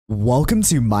Welcome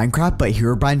to Minecraft, but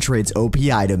Herobrine trades OP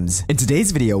items. In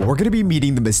today's video, we're going to be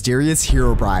meeting the mysterious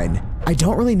Herobrine. I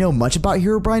don't really know much about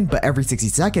Herobrine, but every 60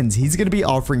 seconds, he's going to be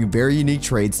offering very unique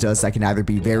trades to us that can either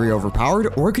be very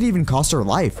overpowered or it could even cost our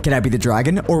life. Can I be the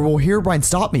dragon or will Herobrine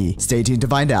stop me? Stay tuned to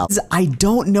find out. I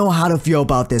don't know how to feel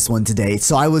about this one today,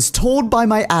 so I was told by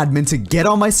my admin to get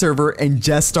on my server and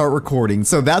just start recording.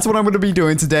 So that's what I'm going to be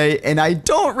doing today, and I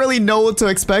don't really know what to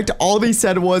expect. All they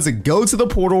said was go to the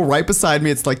portal right beside me.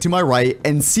 It's like to my right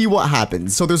and see what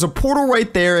happens. So there's a portal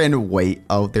right there and wait.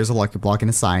 Oh, there's a lucky block and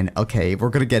a sign. Okay, we're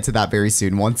going to get to that very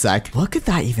soon. One sec. What could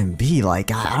that even be?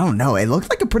 Like, I don't know. It looked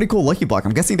like a pretty cool lucky block.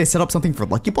 I'm guessing they set up something for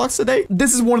lucky blocks today.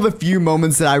 This is one of the few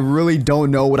moments that I really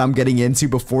don't know what I'm getting into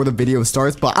before the video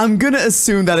starts, but I'm going to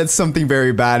assume that it's something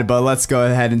very bad, but let's go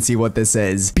ahead and see what this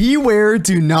is. Beware,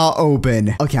 do not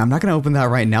open. Okay, I'm not going to open that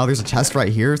right now. There's a chest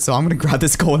right here, so I'm going to grab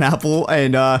this golden apple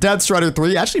and Death Strider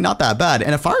 3. Actually, not that bad.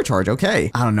 And a fire charge. Okay.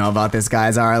 I don't know about this,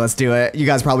 guys. All right, let's do it. You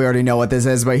guys probably already know what this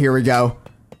is, but here we go.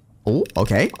 Oh,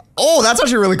 okay. Oh, that's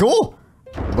actually really cool.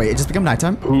 Wait, it just became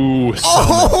nighttime? Who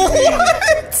summoned me?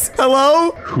 What?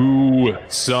 Hello? Who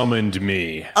summoned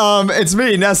me? It's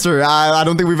me, Nestor. I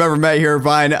don't think we've ever met here,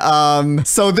 Herobrine.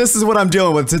 So this is what I'm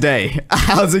dealing with today.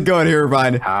 How's it going,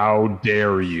 Herobrine? How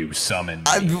dare you summon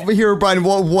me? Herobrine,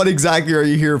 what exactly are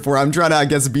you here for? I'm trying to, I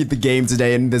guess, beat the game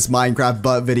today in this Minecraft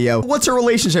butt video. What's your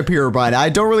relationship, Herobrine? I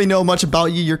don't really know much about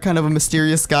you. You're kind of a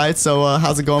mysterious guy, so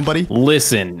how's it going, buddy?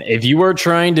 Listen, if you are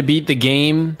trying to beat the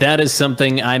game, that is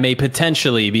something I may potentially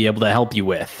be able to help you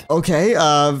with. Okay,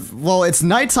 well, it's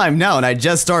nighttime now, and I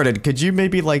just started. Could you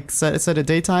maybe, like, set a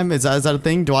daytime? Is that a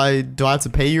thing? Do I have to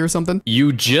pay you or something?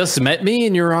 You just met me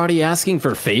and you're already asking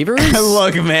for favors?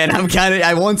 Look, man,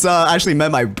 I once actually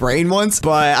met my brain once,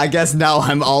 but I guess now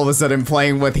I'm all of a sudden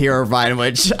playing with Herobrine,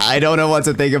 which I don't know what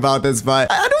to think about this,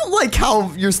 but I don't like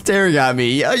how you're staring at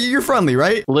me. You're friendly,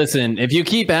 right? Listen, if you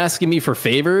keep asking me for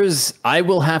favors, I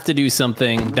will have to do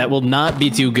something that will not be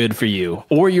too good for you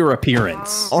or your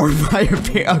appearance. Or my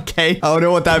appearance. Okay. I don't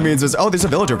know what that means. Oh, there's a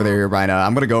village over there, Herobrine.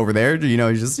 I'm gonna go over there. You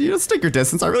know, just stick your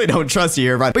distance. I really don't trust you,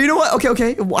 Herobrine. But you know what?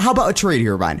 Okay. How about a trade,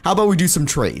 Herobrine? How about we do some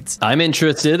trades? I'm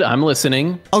interested. I'm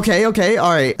listening. Okay.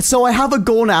 All right. So I have a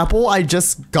golden apple. I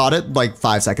just got it like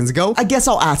 5 seconds ago. I guess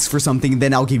I'll ask for something,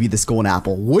 then I'll give you this golden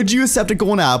apple. Would you accept a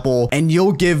golden apple and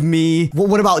you'll give me,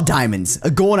 what about diamonds?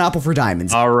 A golden apple for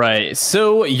diamonds. All right.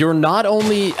 So you're not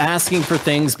only asking for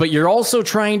things, but you're also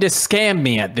trying to scam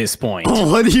me at this point.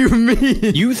 What do you mean?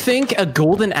 You think a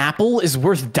golden apple is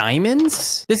worth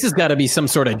diamonds? This has got to be some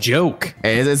sort of joke.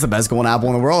 Hey, it's the best golden apple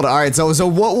in the world. All right, so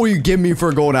what will you give me for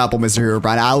a golden apple, Mr.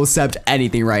 Herobrine? I'll accept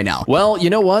anything right now. Well, you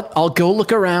know what? I'll go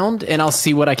look around and I'll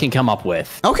see what I can come up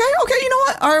with. Okay, you know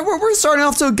what? All right, we're starting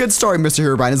off to a good start, Mr.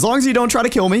 Herobrine. As long as you don't try to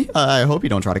kill me, I hope you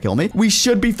don't try to kill me, we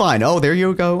should be fine. Oh, there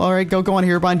you go. All right, go on,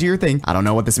 Herobrine, do your thing. I don't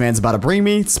know what this man's about to bring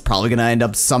me. It's probably gonna end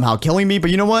up somehow killing me,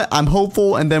 but you know what? I'm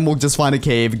hopeful, and then we'll just find a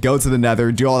cave, go to the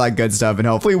nether, do all that good stuff, and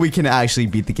hopefully we can actually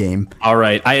beat the game. All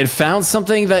right, I had found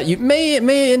something that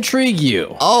may intrigue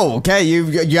you. Oh, okay,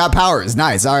 you got powers.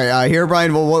 Nice. All right,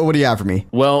 Herobrine, what do you have for me?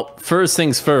 Well, first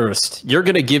things first, you're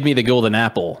gonna give me the golden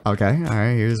apple. Okay, all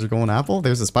right, here's your golden apple.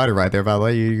 There's a spider right there, by the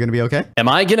way. You gonna be okay? Am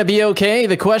I gonna be okay?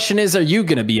 The question is, are you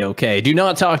gonna be okay? Do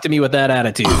not talk to me with that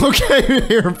attitude. Okay,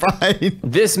 Herobrine.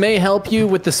 This may help you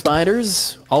with the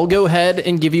spiders. I'll go ahead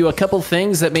and give you a couple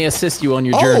things that may assist you on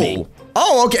your journey.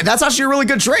 Oh, okay. That's actually a really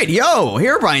good trade. Yo,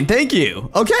 Herobrine, thank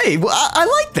you. Okay, well, I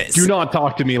like this. Do not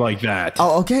talk to me like that.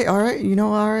 Oh, okay. All right. You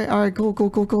know, all right. Cool.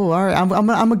 All right. I'm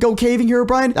gonna go caving,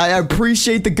 Herobrine. I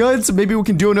appreciate the goods. Maybe we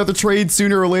can do another trade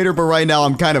sooner or later, but right now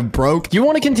I'm kind of broke. You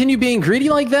want to continue being greedy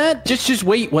like that? Just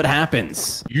wait what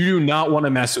happens. You do not want to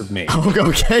mess with me.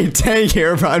 Okay, dang,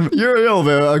 Herobrine. You're a little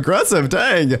bit aggressive,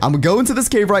 dang. I'm gonna go into this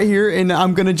cave right here, and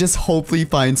I'm gonna just hopefully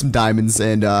find some diamonds,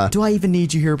 and do I even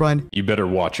need you, Herobrine? You better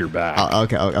watch your back.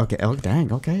 Okay. Oh,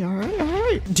 dang. Okay. All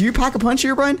right. Do you pack a punch,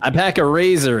 Herobrine? I pack a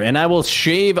razor, and I will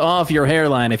shave off your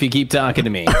hairline if you keep talking to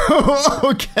me.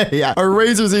 Okay. Yeah. A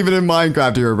razor's even in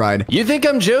Minecraft, Herobrine. You think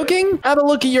I'm joking? Have a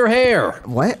look at your hair.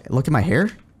 What? Look at my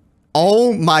hair?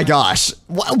 Oh my gosh.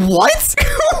 What?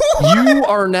 You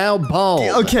are now bald.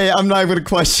 Okay, I'm not even gonna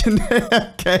question it.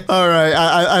 Okay. All right.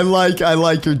 I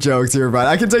like your jokes, Herobrine.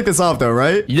 I can take this off though,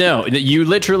 right? No, you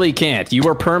literally can't. You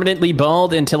are permanently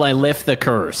bald until I lift the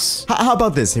curse. How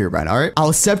about this, Herobrine? All right. I'll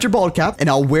accept your bald cap and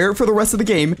I'll wear it for the rest of the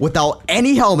game without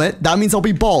any helmet. That means I'll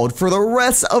be bald for the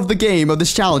rest of the game of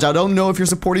this challenge. I don't know if you're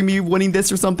supporting me winning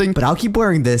this or something, but I'll keep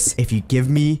wearing this if you give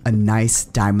me a nice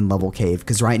diamond level cave.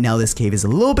 Because right now this cave is a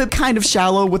little bit kind of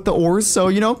shallow with the ores. So,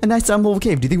 you know, a nice diamond level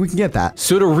cave. Do you think think we can get that?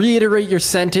 So to reiterate your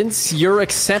sentence, you're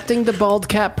accepting the bald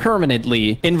cap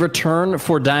permanently in return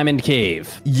for Diamond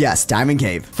Cave. Yes, Diamond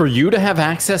Cave. For you to have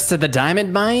access to the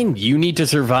diamond mine, you need to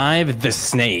survive the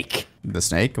snake. The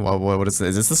snake? What is this?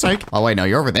 Is this the snake? Oh, wait, no,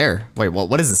 you're over there. Wait,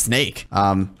 what is a snake?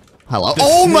 Hello?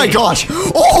 Oh my gosh!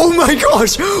 Oh my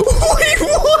gosh! Wait,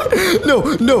 what?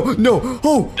 No.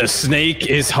 Oh. The snake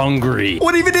is hungry.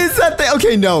 What even is that thing?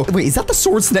 Okay, no. Wait, is that the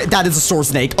sword snake? That is a sword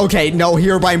snake. Okay, no,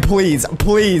 Herobrine, please.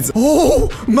 Oh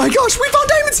my gosh, we found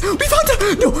diamonds! We found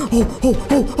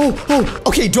no.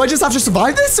 Okay, do I just have to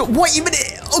survive this? What even?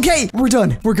 Okay, we're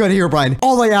done. We're good, Herobrine.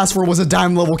 All I asked for was a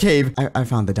diamond level cave. I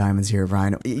found the diamonds,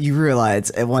 Herobrine. You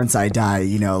realize once I die,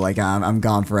 you know, like I'm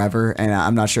gone forever, and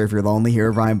I'm not sure if you're lonely,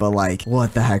 Herobrine, but like,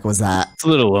 what the heck was that? It's a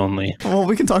little lonely. Well,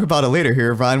 we can talk about it later,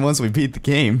 Herobrine, once we beat the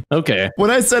game. Okay.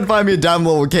 When I said find me a diamond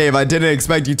level cave, I didn't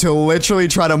expect you to literally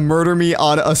try to murder me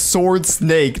on a sword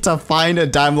snake to find a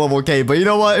diamond level cave. But you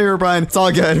know what, Herobrine? It's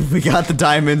all good. We got the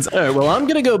diamonds. All right, well, I'm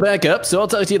gonna go back up, so I'll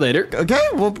talk to you later. Okay,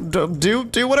 well,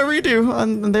 do whatever you do,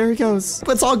 and there he goes.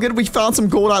 But it's all good. We found some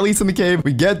gold, at least in the cave.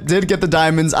 We did get the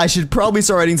diamonds. I should probably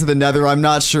start heading to the nether. I'm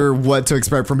not sure what to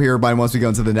expect from Herobrine once we go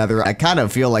into the nether. I kind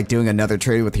of feel like doing another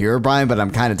trade with Herobrine, but I'm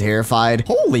kind of terrified.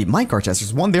 Holy minecart chests.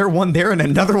 There's one there, and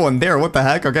another one there. What the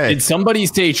heck? Okay. Did somebody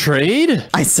say trade?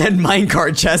 I said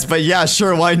minecart chest, but yeah,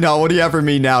 sure, why not? What do you have for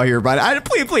me now, Herobrine?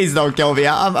 Please don't kill me.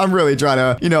 I'm really trying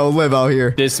to, you know, live out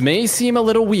here. This may seem a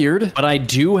little weird, but I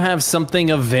do have something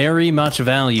of very much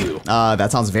value.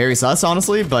 That sounds very sus,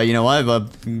 honestly, but you know what?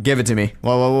 Give it to me.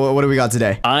 What do we got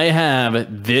today? I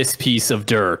have this piece of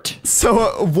dirt.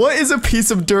 So, what is a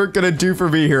piece of dirt gonna do for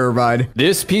me, Herobrine?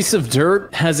 This piece of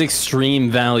dirt has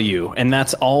extreme value, and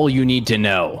that's all you need to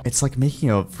know. It's like making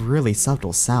a really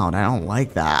subtle sound. I don't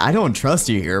like that. I don't trust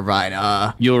you,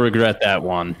 Herobrine. You'll regret that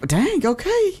one. Dang,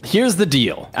 okay. Here's the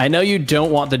deal. I know you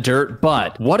don't want the dirt,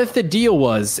 but what if the deal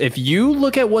was, if you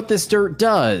look at what this dirt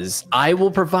does, I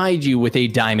will provide you with a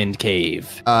diamond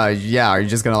cave. Yeah, are you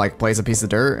just gonna like place a piece of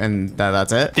dirt and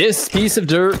that's it? This piece of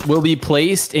dirt will be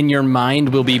placed and your mind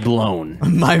will be blown.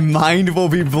 My mind will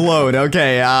be blown.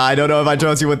 Okay, I don't know if I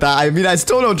trust you with that. I mean, I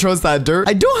still don't trust that dirt.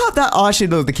 I don't have that. Oh, actually,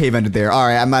 no, the cave ended there. All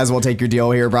right, I might as well take your deal,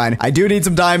 Herobrine. I do need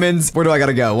some diamonds. Where do I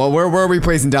gotta go? Well, where are we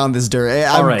placing down this dirt?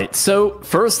 All right, so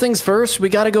first things first, we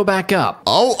gotta go back up.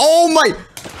 Oh my.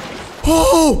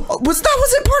 Oh, was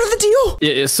it part of the deal?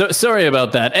 Yeah, so sorry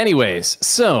about that. Anyways,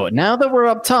 so now that we're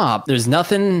up top, there's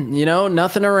nothing, you know,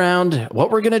 nothing around.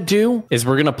 What we're gonna do is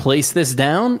we're gonna place this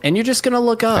down and you're just gonna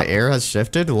look up. The air has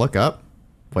shifted. Look up.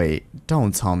 Wait,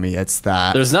 don't tell me it's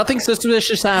that. There's nothing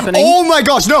suspicious happening. Oh my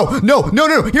gosh, no.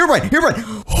 Herobrine.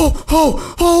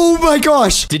 Oh my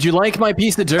gosh. Did you like my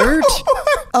piece of dirt?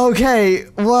 Okay,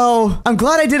 well, I'm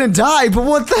glad I didn't die, but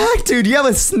what the heck, dude? You have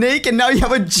a snake and now you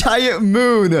have a giant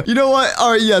moon. You know what?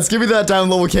 All right, yes, give me that down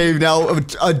level cave now.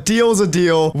 A deal's a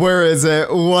deal. Where is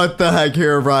it? What the heck,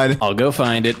 Herobrine? I'll go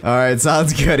find it. All right,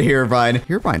 sounds good, Herobrine.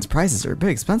 Herobrine's prices are a bit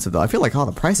expensive, though. I feel like all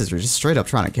the prices are just straight up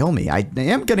trying to kill me. I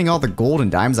am getting all the gold and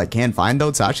diamonds I can find,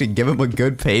 though, to actually give him a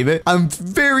good payment. I'm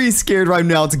very scared right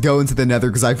now to go into the nether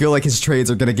because I feel like his trades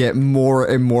are going to get more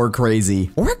and more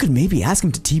crazy. Or I could maybe ask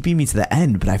him to TP me to the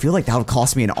end, but I feel like that would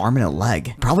cost me an arm and a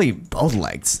leg. Probably both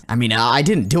legs. I mean, I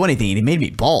didn't do anything and he made me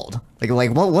bald.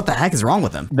 Like what the heck is wrong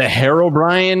with him? The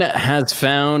Herobrine has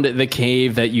found the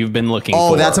cave that you've been looking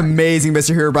for. Oh, that's amazing,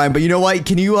 Mr. Herobrine. But you know what?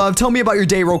 Can you tell me about your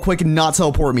day real quick and not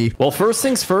teleport me? Well, first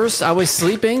things first, I was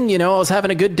sleeping, you know, I was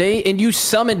having a good day, and you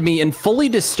summoned me and fully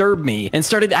disturbed me and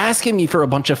started asking me for a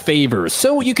bunch of favors.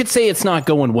 So you could say it's not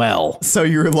going well. So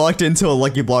you're locked into a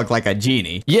lucky block like a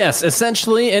genie? Yes,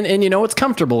 essentially, and you know, it's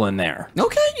comfortable in there.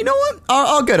 Okay, you know what?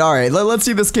 Oh, good. All right, let's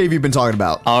see this cave you've been talking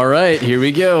about. All right, here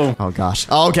we go. Oh, gosh.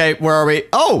 Okay, where are we?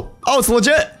 Oh, it's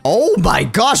legit. Oh my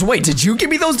gosh, wait, did you give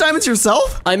me those diamonds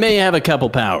yourself? I may have a couple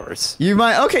powers. You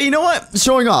might, okay, you know what?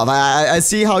 Showing off. I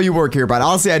see how you work here, but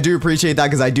honestly, I do appreciate that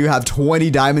because I do have 20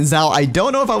 diamonds now. I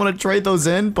don't know if I want to trade those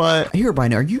in, but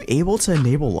Herobrine, are you able to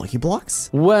enable lucky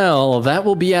blocks? Well, that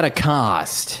will be at a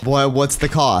cost. What's the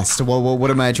cost?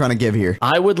 What am I trying to give here?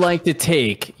 I would like to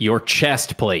take your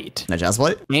chest plate. A chest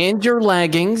plate? And your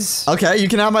leggings. Okay, you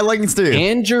can have my leggings too.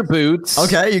 And your boots.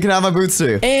 Okay, you can have my boots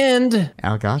too. And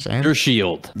oh gosh, and your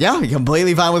shield. Yeah,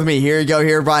 completely fine with me. Here you go,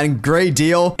 Herobrine. Great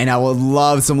deal. And I would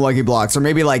love some lucky blocks. Or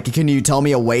maybe like, can you tell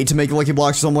me a way to make lucky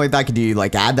blocks or something like that? Could you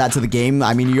like add that to the game?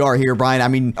 I mean, you are Herobrine. I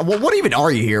mean, what even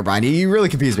are you, Herobrine? You really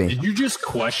confused me. Did you just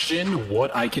question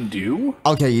what I can do?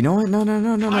 Okay, you know what? No.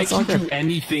 I can do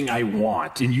anything I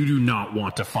want, and you do not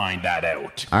want to find that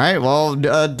out. All right, well,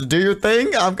 do your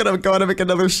thing. I'm gonna go ahead and make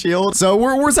another shield. So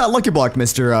where's that lucky block,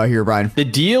 Mr. Herobrine? The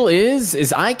deal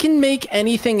is I can make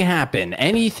anything happen.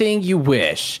 Anything anything you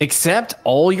wish, except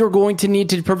all you're going to need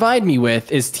to provide me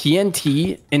with is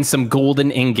TNT and some golden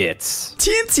ingots.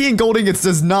 TNT and gold ingots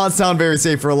does not sound very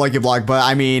safe for a lucky block, but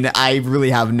I mean, I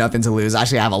really have nothing to lose.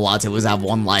 Actually, I have a lot to lose. I have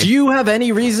 1 life. Do you have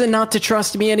any reason not to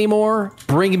trust me anymore?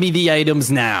 Bring me the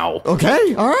items now.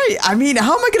 Okay, all right. I mean,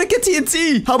 how am I gonna get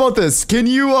TNT? How about this? Can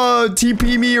you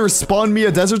TP me or spawn me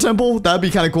a desert temple? That'd be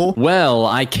kind of cool. Well,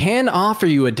 I can offer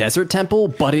you a desert temple,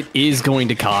 but it is going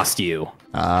to cost you.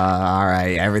 All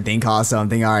right, everything costs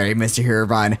something. All right, Mr.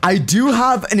 Herobrine. I do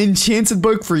have an enchanted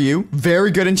book for you.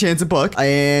 Very good enchanted book.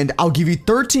 And I'll give you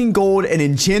 13 gold, an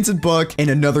enchanted book, and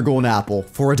another golden apple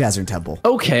for a desert temple.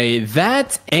 Okay,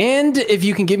 that, and if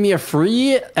you can give me a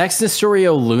free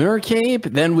xnestorio lunar cape,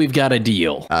 then we've got a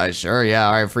deal. Sure, yeah.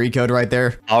 All right, free code right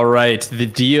there. All right, the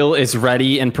deal is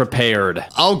ready and prepared.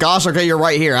 Oh gosh, okay, you're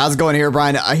right here. How's it going,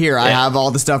 Herobrine? Here, I have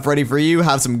all the stuff ready for you.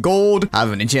 Have some gold,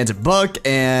 have an enchanted book,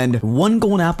 and 1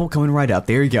 golden apple coming right up.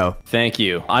 There you go. Thank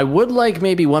you. I would like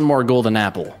maybe 1 more golden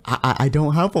apple. I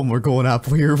don't have 1 more golden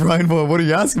apple here, Brian. What are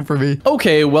you asking for me?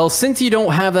 Okay, well, since you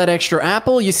don't have that extra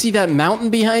apple, you see that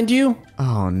mountain behind you?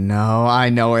 Oh no, I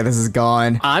know where this is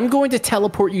going. I'm going to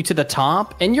teleport you to the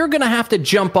top, and you're gonna have to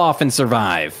jump off and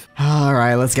survive. All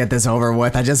right, let's get this over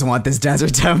with. I just want this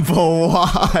desert temple.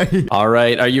 Why? All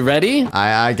right, are you ready?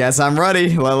 I guess I'm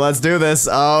ready. Let's do this.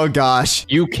 Oh gosh.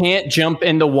 You can't jump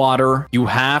in the water. You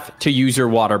have to use your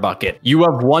water bucket. You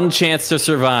have 1 chance to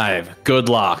survive. Good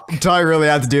luck. Do I really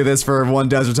have to do this for 1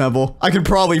 desert temple? I could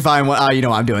probably find one. You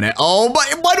know I'm doing it. Oh, but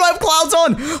why do I have clouds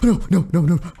on?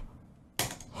 No.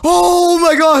 Oh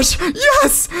my gosh!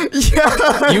 Yes!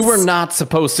 Yes! You were not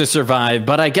supposed to survive,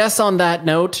 but I guess on that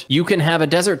note, you can have a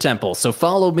desert temple, so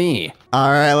follow me.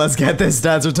 All right, let's get this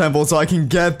desert temple so I can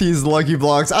get these lucky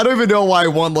blocks. I don't even know why I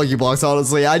want lucky blocks,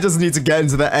 honestly. I just need to get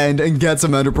into the end and get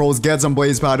some ender pearls, get some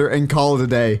blaze powder, and call it a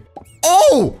day.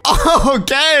 Oh,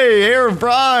 okay,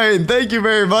 Herobrine. Thank you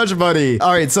very much, buddy.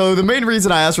 All right, so the main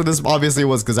reason I asked for this obviously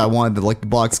was because I wanted the lucky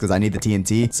blocks because I need the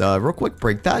TNT. So real quick,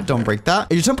 break that. Don't break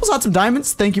that. Your temples had some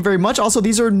diamonds. Thank you very much. Also,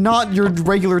 these are not your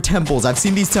regular temples. I've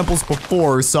seen these temples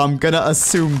before, so I'm gonna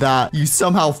assume that you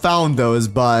somehow found those.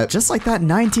 But just like that,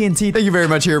 9 TNT. Thank you very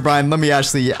much, Herobrine. Let me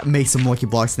actually make some lucky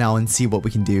blocks now and see what we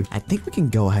can do. I think we can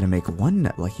go ahead and make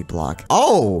 1 lucky block.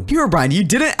 Oh, Herobrine, you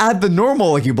didn't add the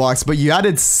normal lucky blocks, but you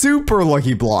added super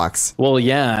lucky blocks. Well,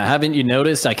 yeah, haven't you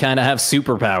noticed I kind of have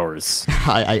superpowers?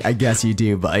 I guess you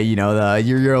do, but you know,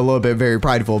 you're a little bit very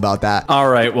prideful about that. All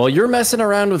right, well, you're messing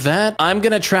around with that. I'm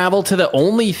gonna travel to the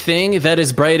only thing that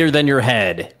is brighter than your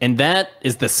head, and that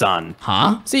is the sun.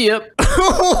 Huh? See ya.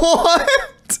 What?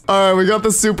 All right, we got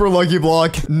the super lucky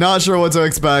block. Not sure what to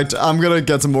expect. I'm gonna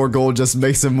get some more gold, just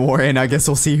make some more, and I guess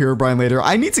we'll see Herobrine later.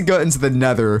 I need to go into the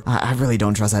nether. I really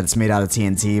don't trust that it's made out of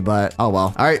TNT, but oh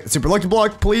well. All right, super lucky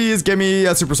block, please give me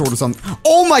a super sword or something.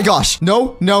 Oh my gosh.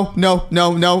 No.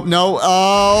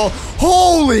 Oh,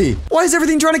 holy. Why is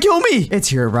everything trying to kill me? It's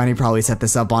Herobrine. He probably set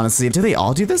this up, honestly. Do they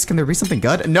all do this? Can there be something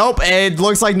good? Nope, it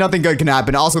looks like nothing good can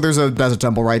happen. Also, there's a desert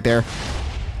temple right there.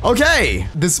 Okay,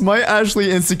 this might actually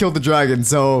insta-kill the dragon,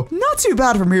 so not too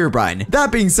bad from Herobrine.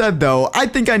 That being said, though, I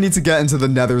think I need to get into the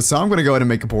nether, so I'm gonna go ahead and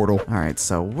make a portal. All right,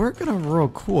 so we're gonna real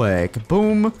quick,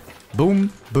 boom,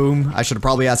 boom, boom. I should have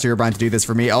probably asked Herobrine to do this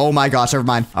for me. Oh my gosh, never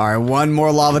mind. All right, 1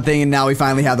 more lava thing, and now we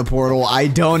finally have the portal. I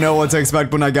don't know what to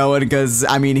expect when I go in, because,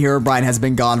 I mean, Herobrine has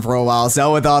been gone for a while,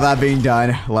 so with all that being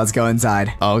done, let's go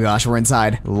inside. Oh gosh, we're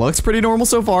inside. Looks pretty normal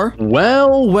so far.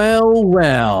 Well,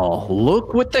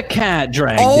 look what the cat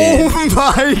dragged in. Oh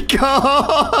my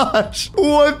gosh!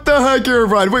 What the heck,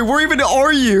 Herobrine? Wait, where even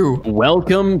are you?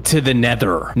 Welcome to the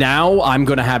nether. Now I'm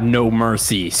gonna have no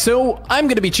mercy, so I'm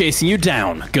gonna be chasing you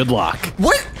down. Good luck.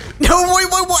 What? No, wait,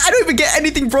 I don't even get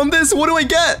anything from this. What do I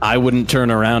get? I wouldn't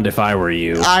turn around if I were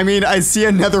you. I mean, I see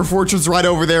a nether fortress right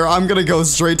over there. I'm gonna go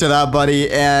straight to that, buddy.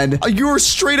 And you're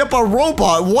straight up a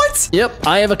robot. What? Yep,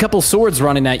 I have a couple swords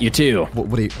running at you too.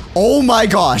 What do you? Oh my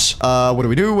gosh. What do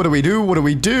we do? What do we do? What do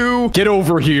we do? Get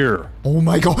over here. Oh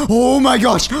my god. Oh my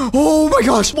gosh. Oh my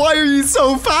gosh. Why are you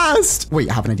so fast? Wait,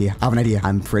 I have an idea.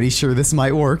 I'm pretty sure this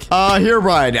might work.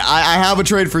 Herobrine, I have a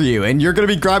trade for you, and you're gonna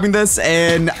be grabbing this,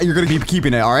 and you're gonna be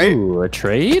keeping it, all right? Ooh, a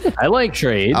trade? I like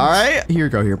trades. All right. Here you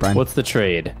go, Herobrine. What's the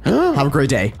trade? Have a great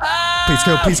day. Please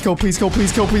kill, please kill, please kill,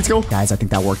 please kill, please kill. Guys, I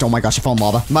think that worked. Oh my gosh, I found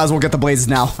lava. Might as well get the blazes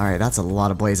now. All right, that's a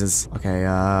lot of blazes. Okay,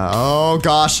 oh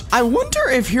gosh. I wonder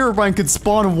if Herobrine could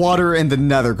spawn water in the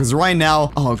nether, because right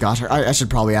now, oh gosh, I should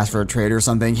probably ask for a trade or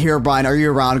something. Herobrine, are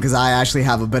you around? Because I actually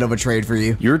have a bit of a trade for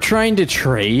you. You're trying to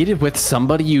trade with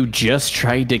somebody you just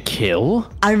tried to kill?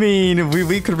 I mean,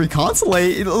 we could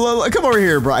reconcilate. Come over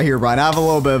here, Herobrine. I have a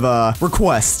little bit of a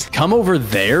request. Come over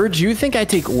there? Do you think I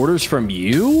take orders from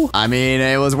you? I mean,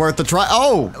 it was worth the try.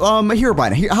 Oh,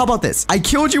 Herobrine, how about this? I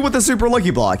killed you with a super lucky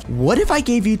block. What if I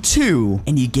gave you 2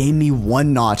 and you gave me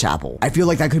 1 notch apple? I feel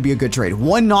like that could be a good trade.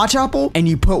 1 notch apple and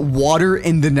you put water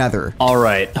in the nether. All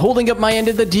right, holding up my end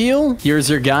of the deal. Here's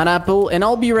your god apple and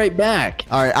I'll be right back.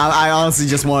 All right, I honestly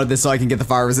just wanted this so I can get the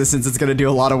fire resistance. It's gonna do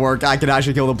a lot of work. I can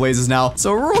actually kill the blazes now.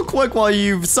 So real quick, while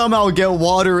you somehow get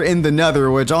water in the nether,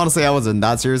 which honestly I wasn't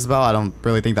that serious about. I don't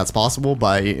really think that's possible,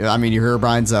 but I mean, you're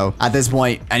Herobrine, so at this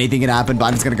point, anything can happen, but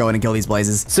I'm just gonna go in and kill these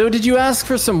blazes. So did you ask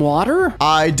for some water?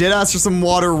 I did ask for some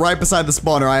water right beside the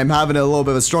spawner. I am having a little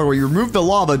bit of a struggle. You removed the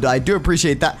lava. I do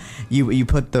appreciate that. You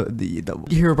put the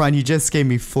Herobrine, you just gave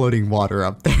me floating water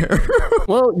up there.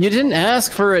 Well, you didn't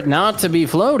ask for it not to be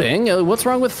floating. What's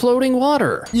wrong with floating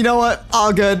water? You know what?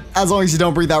 All good. As long as you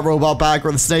don't bring that robot back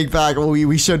or the snake back,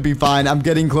 we should be fine. I'm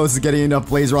getting close to getting enough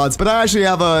blaze rods, but I actually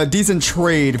have a decent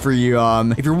trade for you.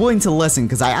 If you're willing to listen,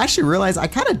 because I actually realized I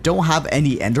kind of don't have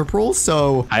any ender pearls,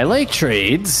 so I like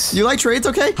trades. You like trades?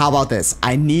 Okay. How about this?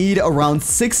 I need around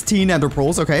 16 ender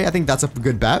pearls. Okay, I think that's a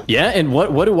good bet. Yeah, and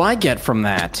what do I get from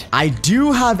that? I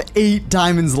do have 8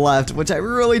 diamonds left, which I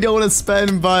really don't want to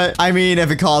spend, but I mean, if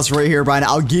it costs right here, Brian,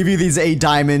 I'll give you these 8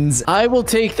 diamonds. I will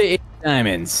take the 8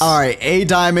 diamonds. All right, 8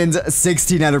 diamonds,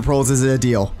 16 ender pearls is a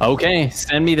deal. Okay,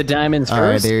 send me the diamonds first. All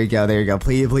right, there you go, there you go.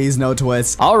 Please, no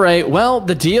twist. All right, well,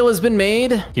 the deal has been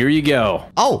made. Here you go.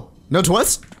 Oh, no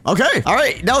twist? Okay. All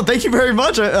right. No, thank you very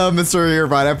much, Mr.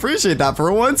 Herobrine. I appreciate that.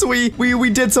 For once, we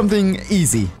did something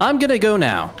easy. I'm gonna go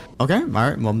now. Okay, all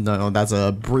right. Well, no, that's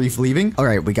a brief leaving. All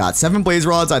right, we got 7 blaze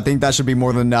rods. I think that should be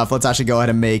more than enough. Let's actually go ahead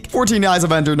and make 14 eyes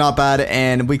of ender. Not bad.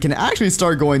 And we can actually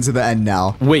start going to the end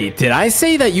now. Wait, did I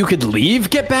say that you could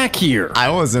leave? Get back here. I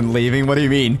wasn't leaving. What do you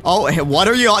mean? Oh, hey, what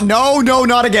are you on? No,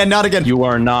 not again. Not again. You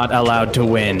are not allowed to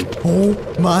win.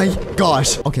 Oh my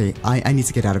gosh. Okay, I need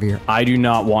to get out of here. I do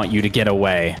not want you to get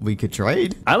away. We could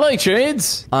trade. I like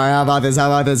trades. All right, how about this? How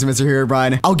about this, Mr.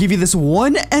 Herobrine? I'll give you this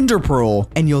 1 ender pearl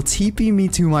and you'll TP me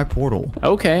to my portal.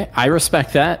 Okay, I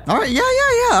respect that. All right, yeah.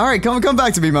 All right, come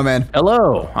back to me, my man.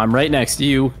 Hello, I'm right next to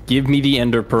you. Give me the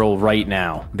ender pearl right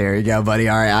now. There you go, buddy.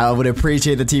 All right, I would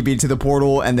appreciate the TP to the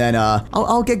portal, and then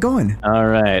I'll get going. All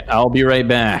right, I'll be right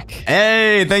back.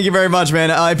 Hey, thank you very much, man.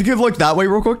 If you could look that way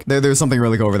real quick, there's something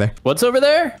really cool over there. What's over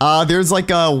there? There's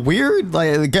like a weird,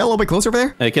 like, get a little bit closer over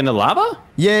there. Like in the lava?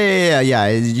 Yeah.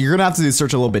 You're gonna have to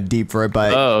search a little bit deep for it,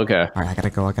 but. Oh, okay. All right, I gotta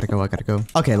go.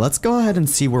 Okay, let's go ahead and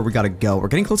see where we gotta go. We're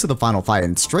getting close to the final fight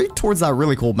and straight towards that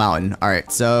really cool mountain. All right,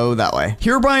 so that way.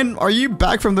 Herobrine, are you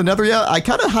back from the nether yet? I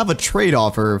kind of have a trade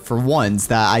offer for ones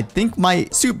that I think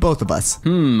might suit both of us.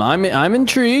 I'm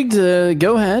intrigued.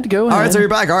 Go ahead. All right, so you're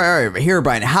back. All right.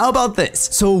 Herobrine, how about this?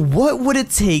 So what would it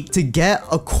take to get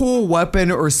a cool weapon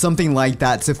or something like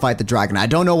that to fight the dragon? I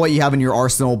don't know what you have in your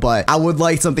arsenal, but I would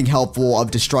like something helpful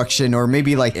of destruction or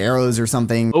maybe like arrows or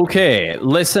something. Okay,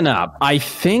 listen up. I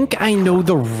think I know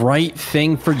the right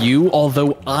thing for you,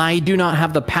 although I do not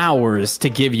have the powers to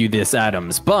give you this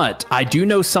items, but I do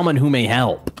know someone who may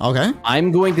help. Okay.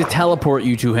 I'm going to teleport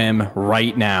you to him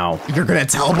right now. You're gonna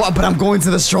teleport, but I'm going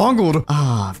to the stronghold.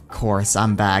 Ah, of course,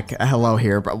 I'm back. Hello,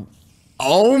 Herobrine.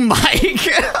 Oh my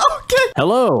god. Okay.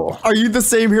 Hello. Are you the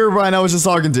same Herobrine I was just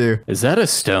talking to? Is that a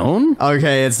stone?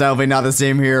 Okay, it's definitely not the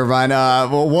same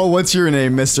Herobrine. What's your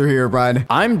name, Mr. Herobrine?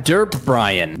 I'm Derp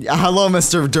Brian. Hello,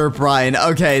 Mr. Derp Brian.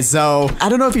 Okay, so I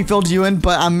don't know if he filled you in,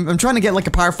 but I'm trying to get like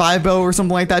a power 5 bow or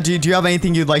something like that. Do you have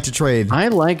anything you'd like to trade? I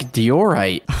like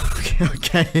diorite.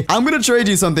 Okay. I'm gonna trade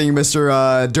you something, Mr.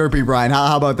 Derpy Brian.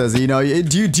 How about this? You know,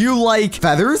 do you like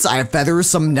feathers? I have feathers,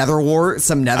 some nether wart,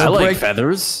 some nether brick. I like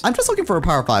feathers. I'm just looking for a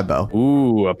power 5 bow.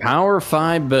 Ooh, a power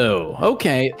 5 bow.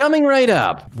 Okay, coming right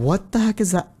up. What the heck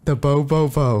is that? The bow.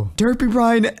 Derpy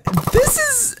Brian, this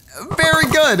is very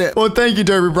good. Well, thank you,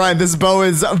 Derpy Brian. This bow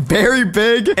is very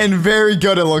big and very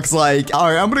good, it looks like. All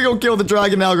right, I'm gonna go kill the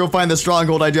dragon now, go find the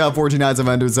stronghold. I do have 14 eyes of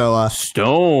ender, so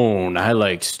stone. I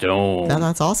like stone.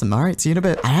 That's awesome. All right, see you in a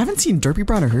bit. I haven't seen Derpy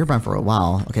Brian or Herobrine for a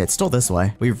while. Okay, it's still this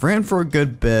way. We've ran for a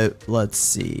good bit. Let's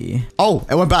see. Oh,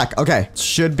 it went back. Okay,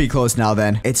 should be close now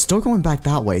then. It's still going back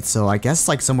that way, so I guess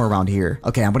like somewhere around here.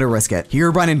 Okay, I'm gonna risk it.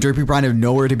 Herobrine and Derpy Brian are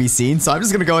nowhere to be seen, so I'm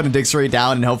just gonna go ahead and dig straight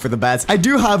down and hope for the best. I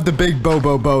do have the big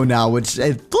bow now, which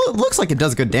it looks like it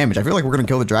does good damage. I feel like we're gonna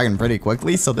kill the dragon pretty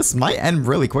quickly, so this might end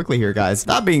really quickly here, guys.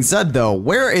 That being said, though,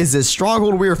 where is this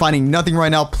stronghold? We are finding nothing right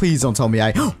now. Please don't tell me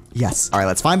Yes. All right,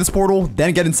 let's find this portal,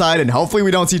 then get inside, and hopefully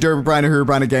we don't see Herobrine or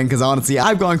Herobrine again, because honestly,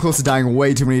 I've gone close to dying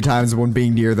way too many times when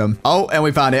being near them. Oh, and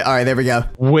we found it. All right, there we go.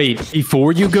 Wait,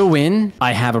 before you go in,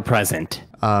 I have a present.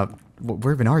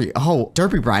 Where even are you? Oh,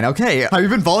 Herobrine. Okay. Have you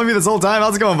been following me this whole time?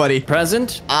 How's it going, buddy?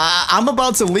 Present? I'm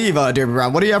about to leave,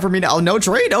 Herobrine. What do you have for me now? Oh, no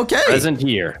trade? Okay. Present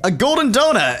here. A golden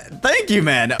donut. Thank you,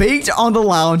 man. Baked on the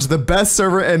Lounge, the best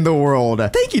server in the world.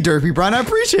 Thank you, Herobrine. I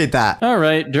appreciate that. All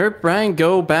right, Herobrine,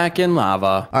 go back in lava.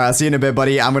 All right, I'll see you in a bit,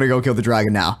 buddy. I'm gonna go kill the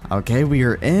dragon now. Okay, we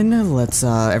are in. Let's,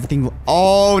 everything.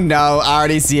 Oh, no. I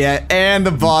already see it. And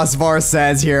the boss bar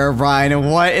says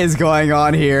Herobrine. What is going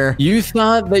on here? You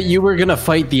thought that you were gonna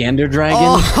fight the Ender Dragon?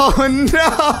 Oh,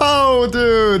 no,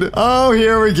 dude. Oh,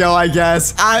 here we go, I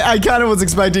guess. I kind of was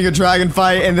expecting a dragon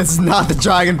fight, and this is not the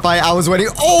dragon fight I was waiting.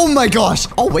 Oh, my gosh.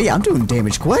 Oh, wait, I'm doing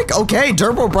damage quick. Okay,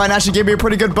 Herobrine actually gave me a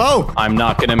pretty good bow. I'm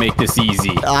not gonna make this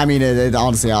easy. I mean,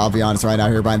 honestly, I'll be honest right now,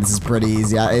 Herobrine, this is pretty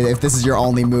easy. If this is your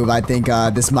only move, I think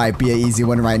this might be an easy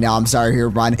one right now. I'm sorry,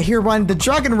 Herobrine. Herobrine, the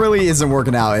dragon really isn't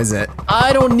working out, is it?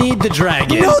 I don't need the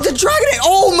dragon. No, the dragon.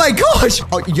 Oh, my gosh.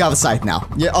 Oh, you have a scythe now.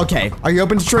 Yeah, okay. Are you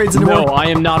open to trades anymore? No, I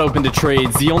am not open to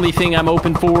trades. The only thing I'm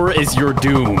open for is your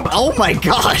doom. Oh my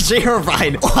gosh,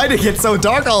 Herobrine. Why did it get so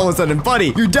dark all of a sudden?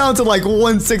 Buddy, you're down to like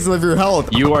 1/6 of your health.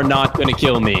 You are not gonna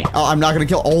kill me. Oh, I'm not gonna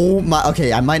kill. Oh my,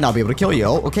 okay, I might not be able to kill you.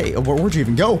 Oh, okay, where'd you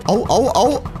even go?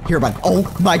 Oh, Herobrine.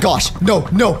 Oh my gosh. No.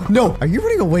 Are you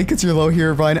running away because you're low,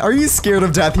 Herobrine? Are you scared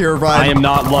of death, Herobrine? I am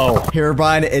not low.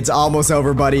 Herobrine, it's almost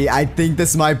over, buddy. I think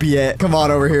this might be it. Come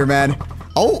on over here, man.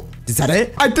 Oh. Is that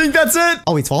it? I think that's it.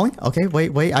 Oh, he's falling? Okay,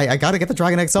 wait. I gotta get the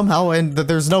dragon egg somehow, and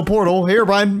there's no portal.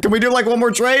 Herobrine, can we do like one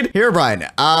more trade? Herobrine,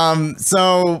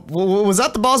 so was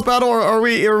that the boss battle, or are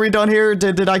we done here?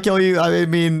 Did I kill you? I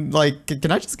mean, like,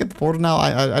 can I just get the portal now?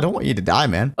 I don't want you to die,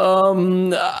 man.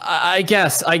 I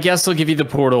guess I'll give you the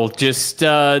portal. Just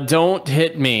don't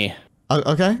hit me.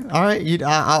 Okay, all right.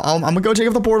 I'm gonna go check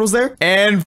if the portal's there. And